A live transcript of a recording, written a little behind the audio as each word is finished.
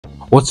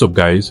What's up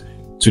guys,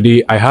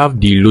 today I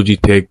have the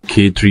Logitech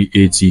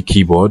K380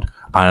 keyboard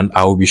and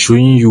I will be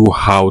showing you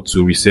how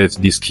to reset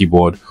this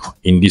keyboard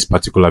in this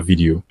particular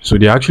video. So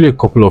there are actually a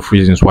couple of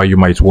reasons why you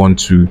might want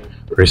to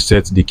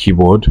reset the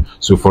keyboard.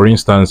 So for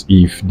instance,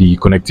 if the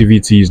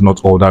connectivity is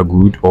not all that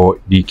good or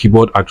the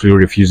keyboard actually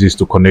refuses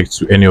to connect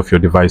to any of your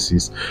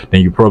devices,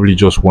 then you probably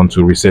just want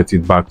to reset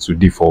it back to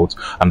default,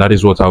 and that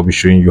is what I'll be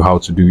showing you how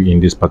to do in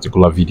this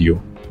particular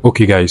video.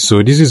 Okay guys,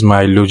 so this is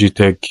my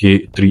Logitech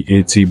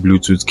K380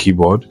 Bluetooth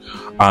keyboard,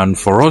 and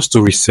for us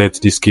to reset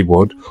this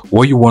keyboard,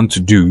 what you want to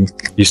do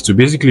is to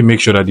basically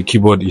make sure that the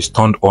keyboard is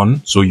turned on.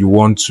 So you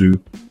want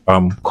to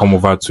come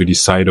over to the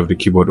side of the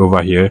keyboard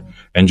over here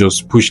and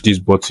just push this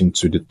button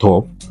to the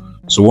top.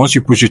 So once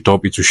you push it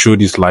up, it will show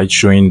this light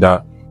showing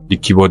that the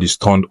keyboard is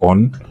turned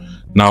on.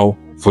 Now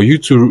for you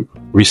to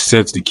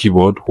reset the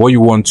keyboard, what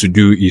you want to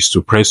do is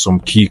to press some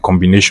key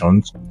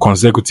combinations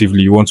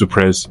consecutively. You want to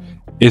press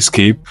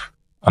escape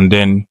and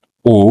then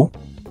O,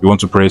 you want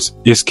to press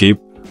escape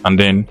and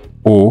then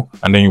O,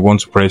 and then you want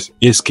to press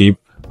escape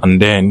and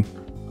then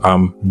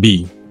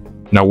B.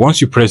 Now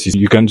once you press it,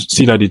 you can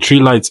see that the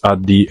three lights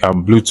at the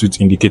Bluetooth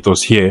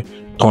indicators here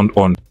turned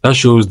on. That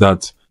shows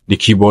that the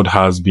keyboard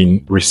has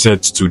been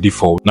reset to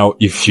default. Now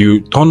if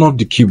you turn off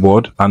the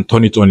keyboard and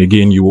turn it on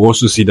again, you will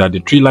also see that the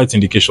three light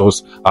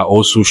indicators are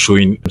also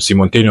showing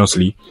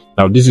simultaneously.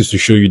 Now this is to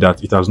show you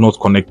that it has not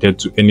connected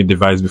to any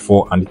device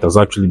before and it has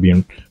actually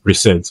been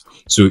reset.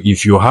 So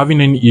if you're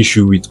having any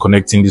issue with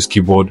connecting this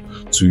keyboard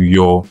to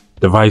your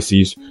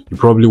devices, you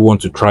probably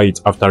want to try it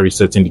after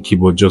resetting the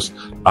keyboard, just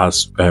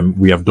as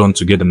we have done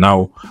together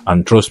now,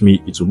 and trust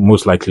me, it will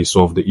most likely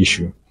solve the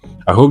issue.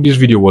 I hope this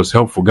video was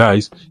helpful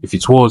guys. If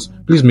it was,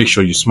 please make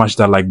sure you smash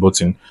that like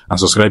button and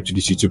subscribe to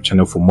this YouTube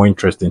channel for more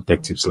interesting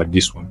tech tips like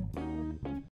this one.